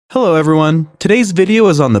Hello everyone, today's video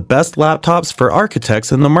is on the best laptops for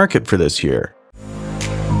architects in the market for this year.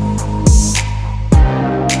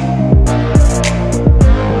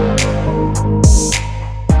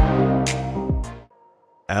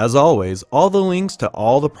 As always, all the links to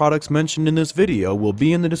all the products mentioned in this video will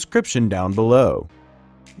be in the description down below.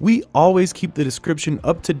 We always keep the description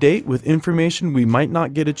up to date with information we might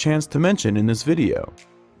not get a chance to mention in this video.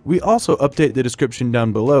 We also update the description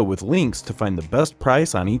down below with links to find the best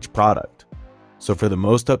price on each product. So for the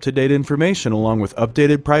most up-to-date information along with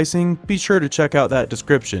updated pricing, be sure to check out that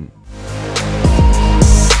description.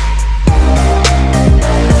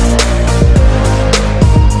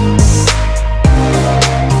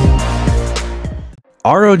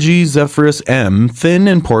 ROG Zephyrus M Thin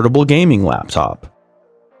and Portable Gaming Laptop.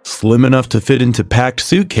 Slim enough to fit into packed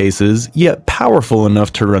suitcases, yet powerful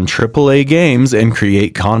enough to run AAA games and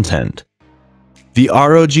create content. The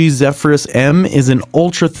ROG Zephyrus M is an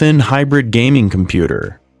ultra-thin hybrid gaming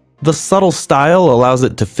computer. The subtle style allows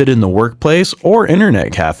it to fit in the workplace or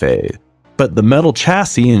internet cafe, but the metal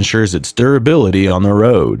chassis ensures its durability on the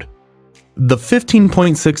road. The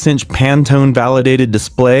 15.6-inch Pantone validated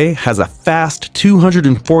display has a fast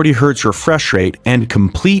 240Hz refresh rate and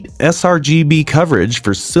complete sRGB coverage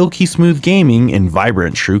for silky smooth gaming in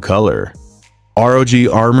vibrant true color. ROG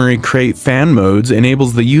Armory Crate fan modes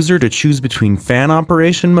enables the user to choose between fan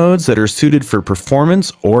operation modes that are suited for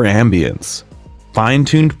performance or ambience.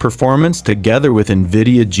 Fine-tuned performance together with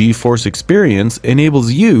NVIDIA GeForce Experience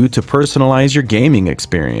enables you to personalize your gaming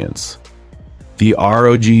experience. The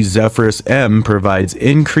ROG Zephyrus M provides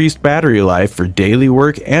increased battery life for daily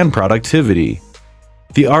work and productivity.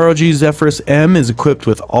 The ROG Zephyrus M is equipped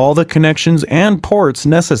with all the connections and ports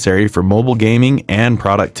necessary for mobile gaming and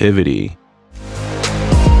productivity. /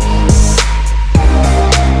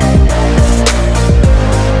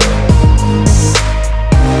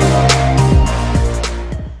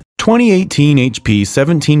 2018 HP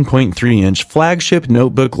 17.3-inch flagship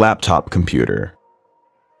notebook laptop computer.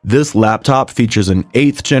 This laptop features an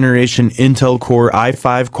 8th generation Intel Core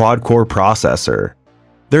i5 quad-core processor.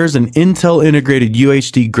 There's an Intel integrated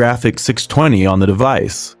UHD Graphics 620 on the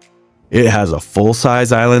device. It has a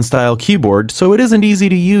full-size island-style keyboard, so it isn't easy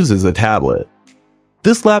to use as a tablet.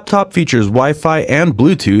 This laptop features Wi-Fi and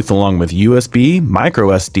Bluetooth along with USB,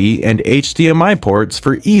 microSD, and HDMI ports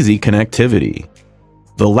for easy connectivity.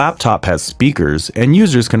 The laptop has speakers, and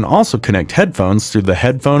users can also connect headphones through the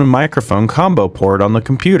headphone and microphone combo port on the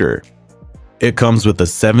computer. It comes with a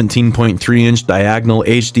 17.3-inch diagonal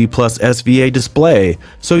HD Plus SVA display,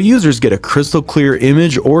 so users get a crystal clear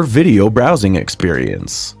image or video browsing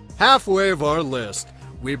experience. Halfway of our list,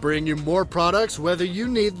 we bring you more products whether you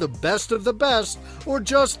need the best of the best or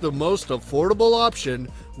just the most affordable option.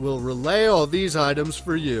 We'll relay all these items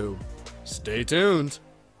for you. Stay tuned.